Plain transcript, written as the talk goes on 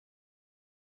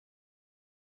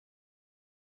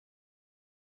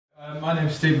My name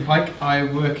is Stephen Pike. I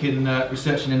work in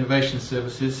research and innovation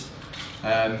services,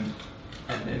 and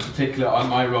in particular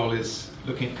my role is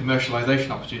looking at commercialisation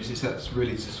opportunities. That's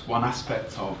really just one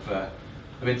aspect of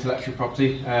intellectual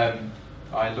property.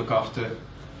 I look after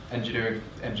engineering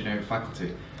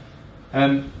faculty.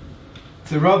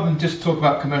 So rather than just talk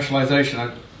about commercialisation,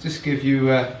 I'll just give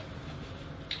you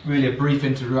really a brief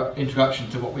introduction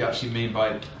to what we actually mean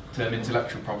by the term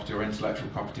intellectual property or intellectual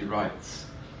property rights.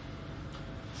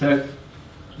 So,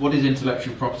 what is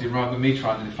intellectual property? Rather than me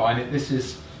trying to define it, this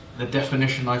is the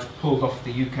definition I've pulled off the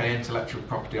UK Intellectual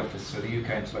Property Office. So the UK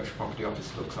Intellectual Property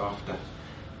Office looks after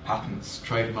patents,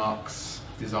 trademarks,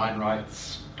 design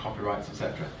rights, copyrights,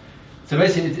 etc. So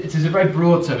basically it is a very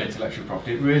broad term, intellectual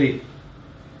property. It really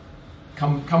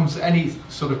comes any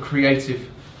sort of creative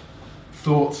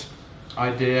thought,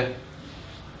 idea,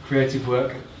 creative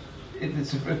work.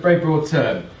 It's a very broad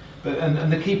term. But,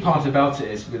 and the key part about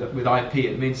it is with IP,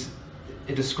 it means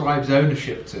it describes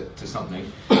ownership to something.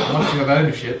 And once you have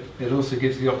ownership, it also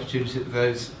gives the opportunity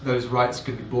that those rights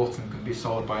can be bought and can be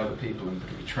sold by other people and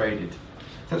can be traded. So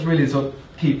that's really the sort of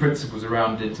key principles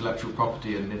around intellectual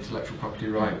property and intellectual property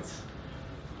rights.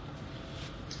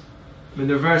 I mean,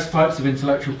 there are various types of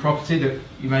intellectual property that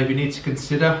you maybe need to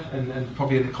consider, and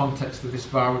probably in the context of this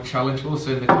viral challenge, but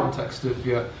also in the context of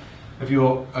your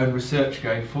own research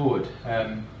going forward.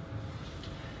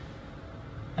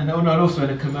 And also in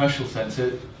a commercial sense.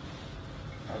 It's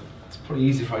probably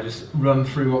easier if I just run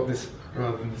through what this,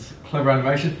 rather than this clever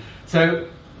animation. So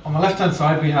on the left-hand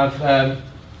side we have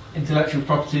intellectual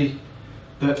property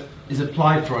that is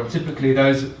applied for, and typically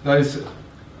those are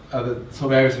the sort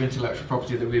of areas of intellectual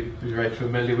property that we'd be very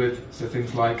familiar with. So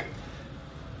things like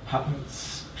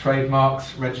patents,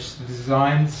 trademarks, registered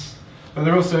designs. But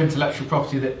they're also intellectual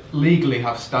property that legally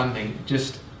have standing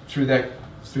just through their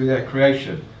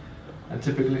creation. And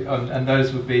typically, and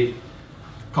those would be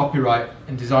copyright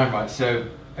and design rights. So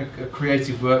a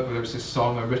creative work, whether it's a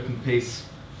song, a written piece,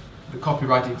 the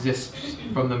copyright exists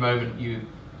from the moment you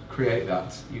create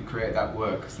that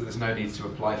work. So there's no need to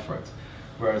apply for it.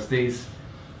 Whereas these,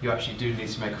 you actually do need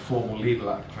to make a formal legal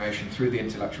application through the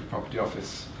Intellectual Property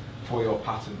Office for your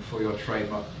patent, for your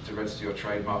trademark, to register your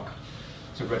trademark,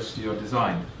 to register your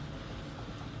design.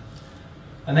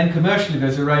 And then commercially,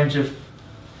 there's a range of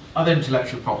other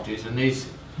intellectual properties, and these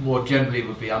more generally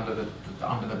would be under the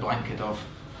blanket of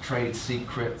trade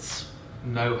secrets,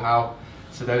 know-how.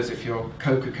 So those, if you're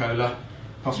Coca-Cola,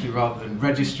 possibly rather than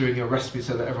registering your recipe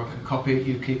so that everyone can copy it,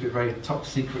 you keep it very top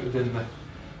secret within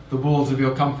the walls of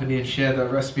your company and share the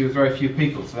recipe with very few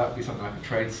people. So that would be something like a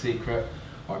trade secret,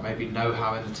 or it may be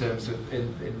know-how in the terms of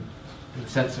in the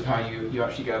sense of how you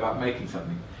actually go about making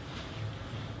something.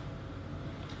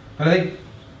 But I think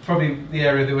probably the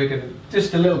area that we're going to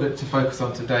just a little bit to focus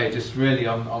on today, just really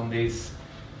on the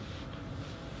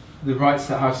rights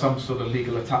that have some sort of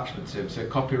legal attachment to them. So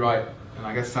copyright, and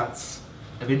I guess that's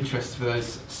of interest for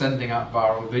those sending out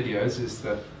viral videos, is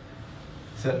that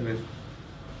certainly with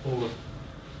all the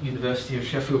University of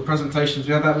Sheffield presentations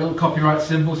we have that little copyright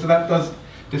symbol, so that does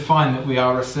define that we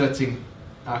are asserting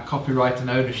our copyright and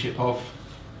ownership of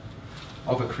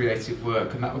a creative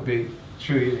work, and that would be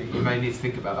true. You may need to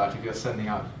think about that if you're sending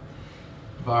out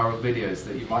viral videos,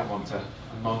 that you might want a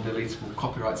non-deletable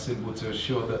copyright symbol to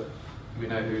assure that we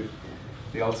know who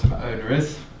the ultimate owner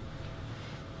is.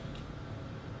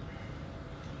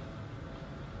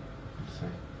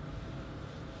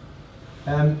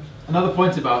 Another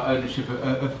point about ownership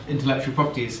of intellectual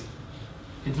property is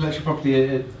intellectual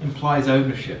property implies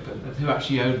ownership, and who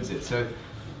actually owns it. So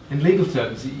in legal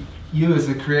terms, you as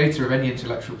the creator of any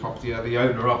intellectual property are the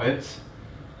owner of it.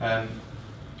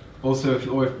 Also, if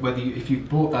you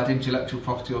bought that intellectual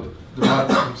property or the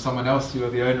rights from someone else, you are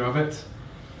the owner of it.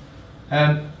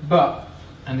 And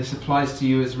this applies to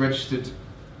you as registered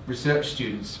research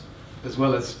students as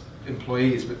well as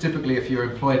employees, but typically if you're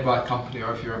employed by a company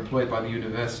or if you're employed by the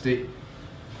university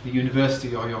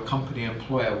or your company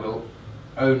employer will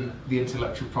own the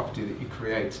intellectual property that you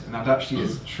create. And that actually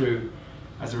is true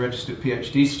as a registered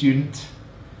PhD student.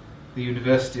 The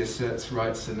university asserts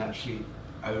rights and actually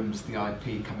owns the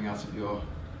IP coming out of your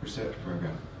research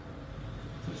program.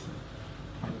 So that's the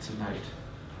point to note.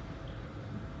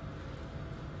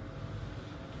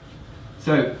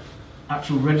 So,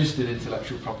 actual registered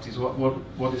intellectual properties,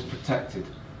 what is protected?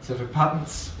 So for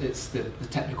patents, it's the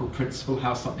technical principle,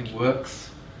 how something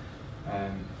works.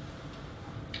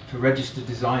 For registered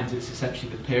designs, it's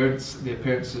essentially the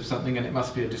appearance of something, and it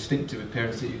must be a distinctive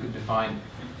appearance that you can define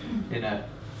in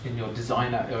your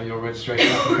design or your registration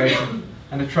application.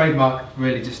 And a trademark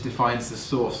really just defines the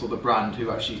source or the brand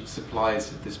who actually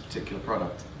supplies this particular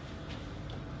product.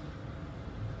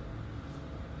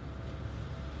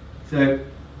 So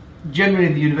generally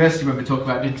in the university, when we talk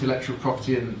about intellectual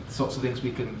property and the sorts of things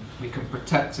we can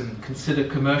protect and consider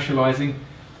commercialising,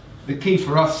 the key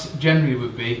for us generally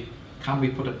would be, can we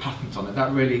put a patent on it?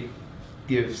 That really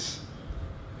gives,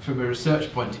 from a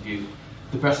research point of view,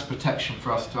 the best protection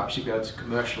for us to actually be able to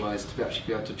commercialise, to actually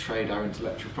be able to trade our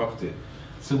intellectual property.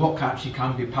 So what actually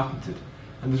can be patented?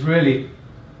 And there's really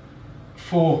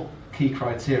 4 key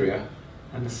criteria,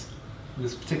 and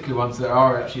there's particular ones that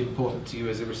are actually important to you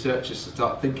as a researcher to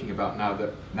start thinking about now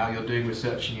that you're doing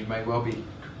research and you may well be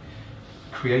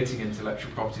creating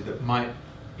intellectual property that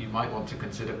you might want to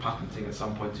consider patenting at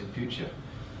some point in future.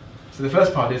 So the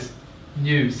first part is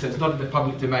news, so it's not in the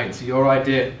public domain, so your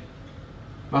idea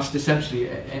must essentially,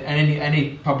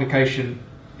 any publication,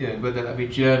 whether that be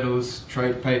journals,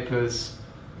 trade papers,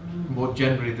 more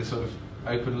generally the sort of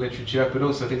open literature, but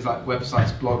also things like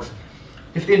websites, blogs.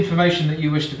 If the information that you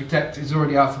wish to protect is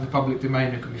already out in the public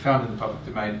domain and can be found in the public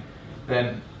domain,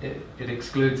 then it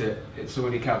excludes it. It's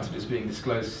already counted as being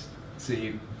disclosed, so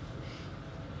you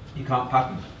can't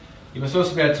patent. You must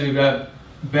also be able to,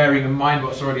 bearing in mind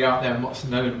what's already out there and what's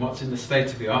known and what's in the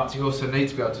state of the art, you also need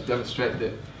to be able to demonstrate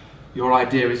that your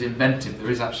idea is inventive.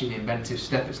 There is actually an inventive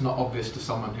step. It's not obvious to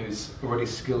someone who's already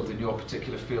skilled in your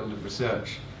particular field of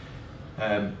research.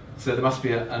 So there must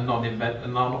be a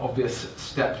non-obvious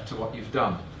step to what you've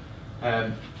done.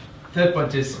 Third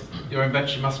point is your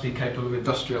invention must be capable of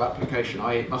industrial application,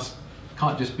 i.e. it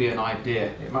can't just be an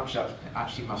idea. It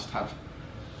actually must have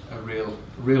a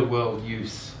real-world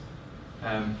use.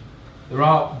 There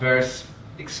are various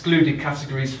excluded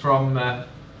categories from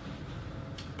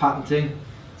patenting.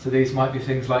 So these might be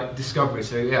things like discovery.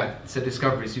 So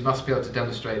discoveries, you must be able to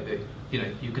demonstrate that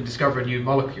you can discover a new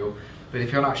molecule, but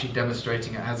if you're not actually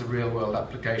demonstrating it has a real world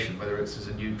application, whether it's as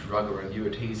a new drug or a new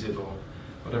adhesive or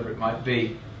whatever it might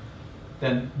be,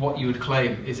 then what you would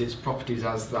claim is its properties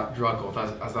as that drug or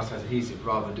as that adhesive,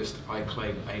 rather than just I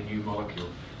claim a new molecule.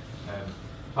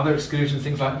 Other exclusions,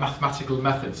 things like mathematical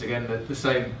methods, again the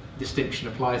same distinction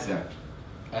applies there.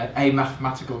 A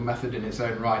mathematical method in its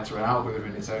own right or an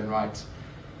algorithm in its own right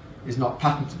is not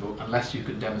patentable unless you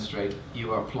can demonstrate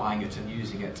you are applying it and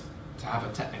using it to have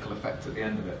a technical effect at the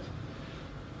end of it.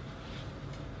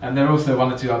 And there are also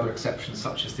 1 or 2 other exceptions,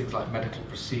 such as things like medical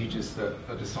procedures that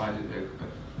are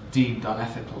deemed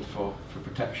unethical for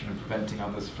protection and preventing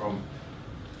others from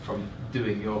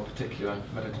doing your particular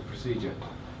medical procedure.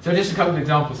 So just a couple of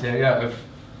examples here, of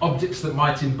objects that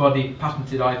might embody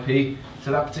patented IP.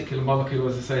 So that particular molecule,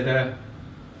 as I say there,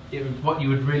 what you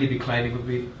would really be claiming would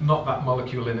be not that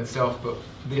molecule in itself, but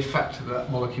the effect that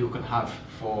molecule can have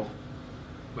for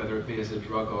whether it be as a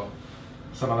drug or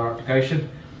some other application.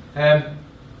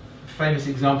 Famous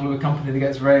example of a company that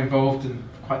gets very involved and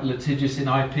quite litigious in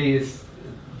IP is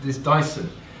Dyson.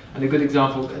 And a good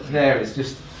example there is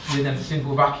just within a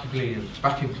single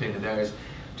vacuum cleaner there is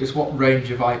just what range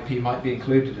of IP might be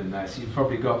included in there. So you've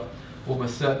probably got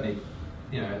almost certainly,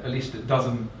 at least a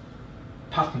dozen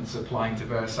patents applying to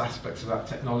various aspects of that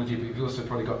technology, but you've also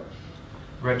probably got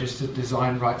registered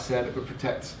design rights there that would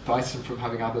protect Dyson from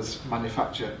having others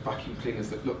manufacture vacuum cleaners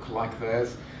that look like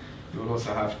theirs. You will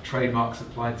also have trademarks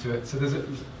applied to it. So there's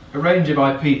a range of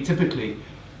IP typically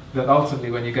that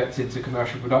ultimately when you get into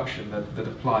commercial production that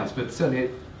applies, but certainly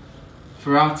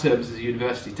for our terms as a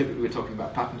university, typically we're talking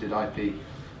about patented IP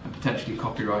and potentially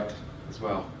copyright as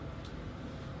well.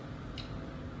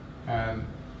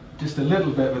 Just a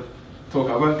little bit of a talk.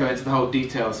 I won't go into the whole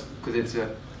details because it's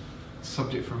a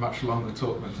subject for a much longer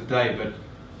talk than today, but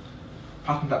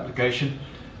patent application.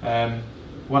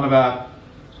 One of our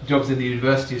jobs in the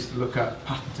university is to look at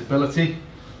patentability.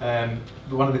 But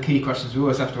one of the key questions we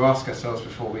always have to ask ourselves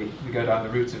before we go down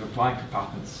the route of applying for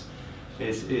patents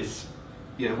is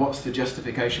what's the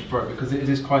justification for it? Because it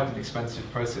is quite an expensive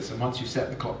process, and once you set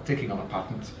the clock ticking on a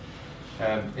patent,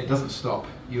 it doesn't stop.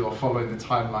 You are following the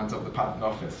timelines of the patent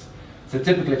office. So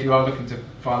typically if you are looking to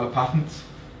file a patent,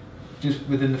 just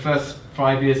within the first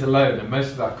 5 years alone, and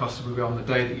most of that cost will be on the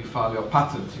day that you file your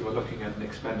patent, you are looking at an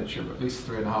expenditure of at least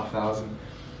 £3,500,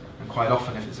 and quite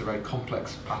often if it's a very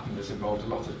complex patent that's involved a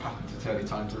lot of patent attorney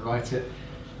time to write it,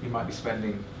 you might be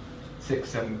spending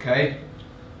 6-7k,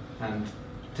 and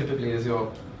typically as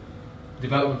your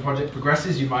development project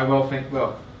progresses you might well think,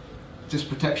 well, just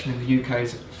protection in the UK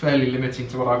is fairly limiting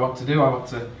to what I want to do. I want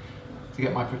to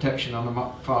get my protection on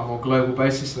a far more global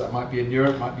basis, so that might be in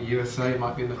Europe, might be USA,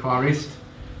 might be in the Far East,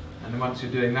 and then once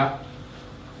you're doing that,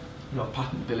 your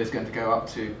patent bill is going to go up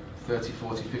to 30,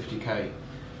 40, 50k.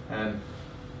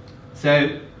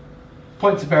 So,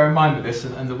 point to bear in mind with this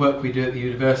and the work we do at the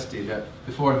university, that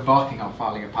before embarking on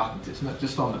filing a patent, it's not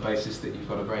just on the basis that you've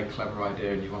got a very clever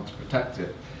idea and you want to protect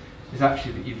it. is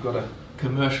actually that you've got a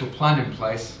commercial plan in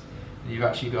place, and you've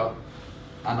actually got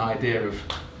an idea of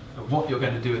what you're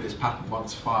going to do with this patent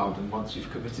once filed and once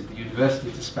you've committed the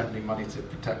university to spending money to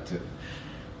protect it.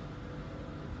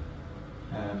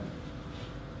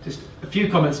 Just a few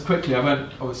comments quickly. I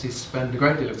won't obviously spend a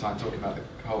great deal of time talking about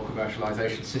the whole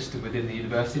commercialisation system within the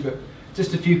university, but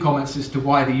just a few comments as to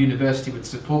why the university would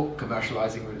support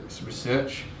commercialising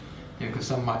research. Because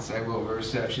some might say, well, we're a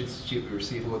research institute, we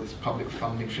receive all this public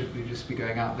funding, shouldn't we just be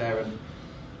going out there and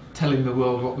telling the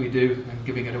world what we do and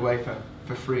giving it away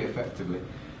for free, effectively?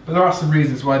 But there are some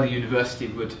reasons why the university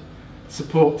would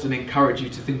support and encourage you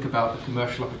to think about the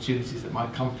commercial opportunities that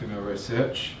might come from your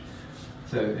research.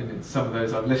 So in some of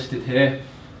those I've listed here,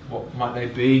 what might they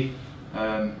be?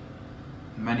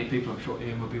 Many people, I'm sure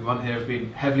Ian will be one here, have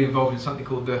been heavily involved in something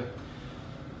called the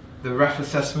REF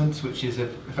assessment, which is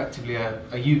effectively a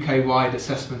UK-wide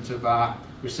assessment of our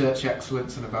research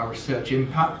excellence and of our research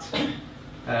impact.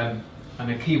 And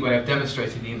a key way of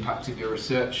demonstrating the impact of your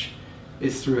research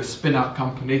is through a spin-out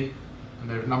company. And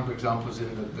there are a number of examples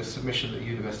in the submission that the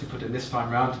university put in this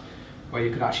time round, where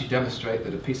you can actually demonstrate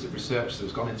that a piece of research that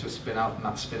has gone into a spin-out, and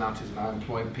that spin-out is now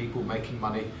employing people, making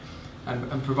money,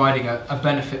 and providing a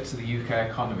benefit to the UK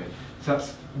economy. So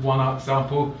that's one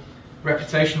example.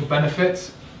 Reputational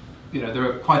benefits. There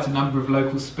are quite a number of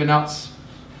local spin-outs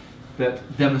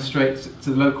that demonstrate to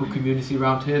the local community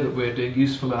around here that we're doing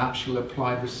useful and actual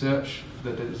applied research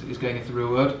that is going into the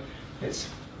real world. It's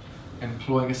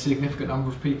employing a significant number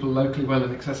of people locally. Well,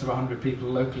 in excess of 100 people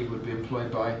locally would be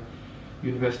employed by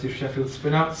University of Sheffield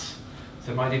spin-outs.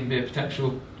 So it might even be a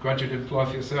potential graduate employer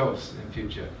for yourselves in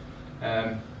future.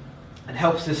 It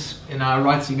helps us in our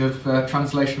writing of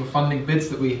translational funding bids,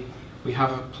 that we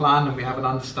have a plan and we have an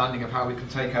understanding of how we can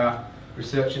take our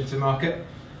research into market.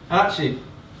 And actually,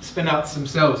 spin-outs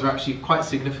themselves are actually quite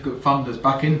significant funders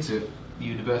back into the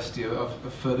university of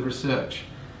further research.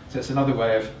 So it's another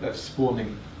way of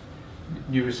spawning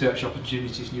new research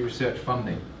opportunities, new research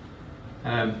funding.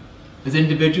 As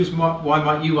individuals, why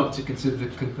might you want to consider the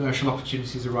commercial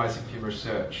opportunities arising from your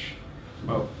research?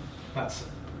 Well, that's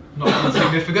not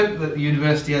insignificant that the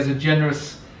university has a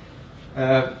generous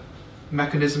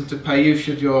mechanism to pay you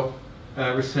should your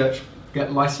research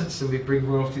get licensed and we bring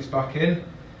royalties back in.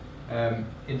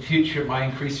 In future, it might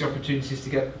increase your opportunities to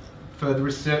get further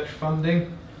research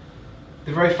funding.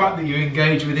 The very fact that you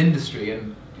engage with industry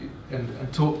and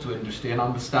talk to industry and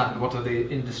understand what are the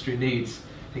industry needs,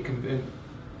 it can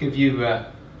give you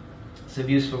some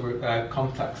useful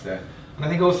contacts there. And I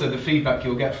think also the feedback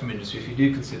you'll get from industry if you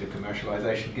do consider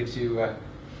commercialisation gives you a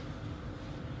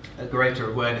greater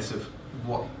awareness of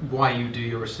why you do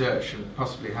your research and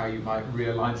possibly how you might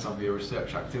realign some of your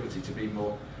research activity to be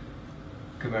more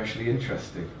commercially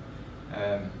interesting.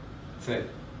 So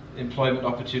employment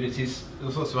opportunities,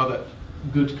 there's also other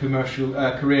good commercial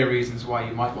career reasons why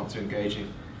you might want to engage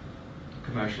in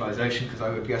commercialisation, because I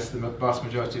would guess the vast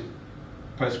majority of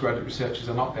postgraduate researchers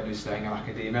are not going to be staying in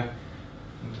academia,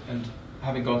 and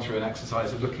having gone through an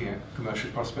exercise of looking at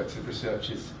commercial prospects of research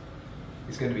is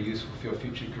going to be useful for your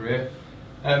future career.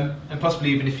 And possibly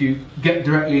even if you get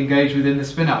directly engaged within the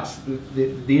spin-outs,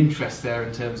 the interest there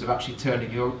in terms of actually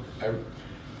turning your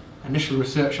initial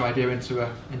research idea into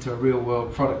a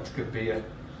real-world product could be a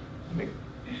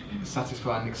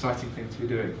satisfying, exciting thing to be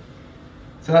doing.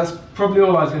 So that's probably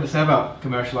all I was going to say about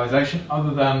commercialisation,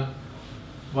 other than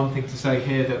one thing to say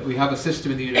here, that we have a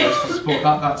system in the university to support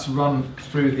that. That's run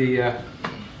through the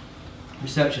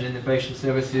Research and Innovation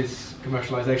Services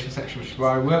commercialisation section, which is where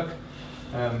I work.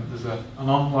 There's an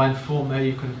online form there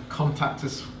you can contact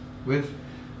us with,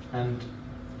 and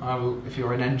I will, if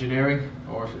you're in engineering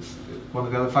or if it's one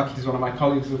of the other faculties, one of my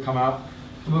colleagues will come out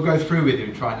and we'll go through with you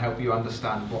and try and help you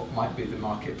understand what might be the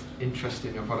market interest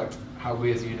in your product, how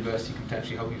we as a university can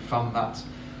potentially help you fund that,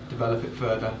 develop it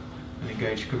further and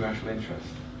engage commercial interest.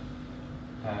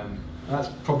 That's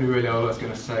probably really all I was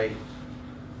going to say.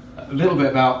 A little bit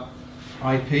about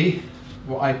IP,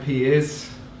 what IP is,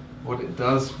 what it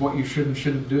does, what you should and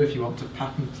shouldn't do if you want to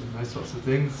patent and those sorts of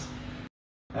things.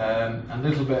 And a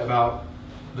little bit about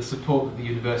the support that the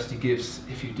university gives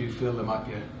if you do feel there might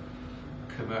be a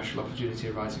commercial opportunity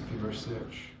arising from your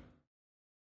research.